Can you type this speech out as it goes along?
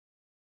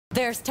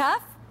There's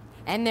tough,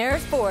 and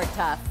there's Ford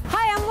tough.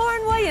 Hi, I'm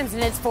Lauren Williams,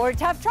 and it's Ford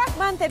Tough Truck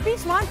Month at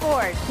Beechmont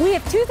Ford. We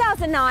have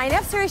 2009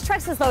 F-Series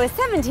trucks as low as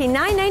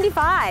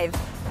 $17,995.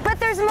 But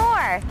there's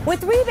more.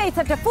 With rebates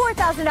up to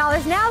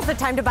 $4,000, now's the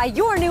time to buy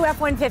your new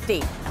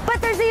F-150. But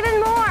there's even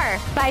more.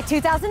 Buy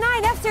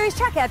 2009 F-Series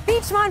truck at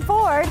Beechmont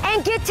Ford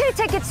and get 2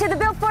 tickets to the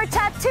Built Ford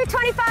Tough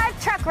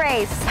 225 truck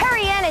race.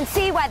 Hurry in and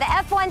see why the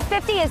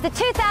F-150 is the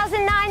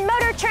 2009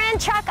 Motor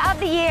Trend Truck of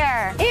the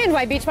Year. And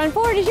why Beechmont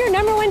Ford is your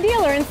 #1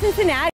 dealer in Cincinnati.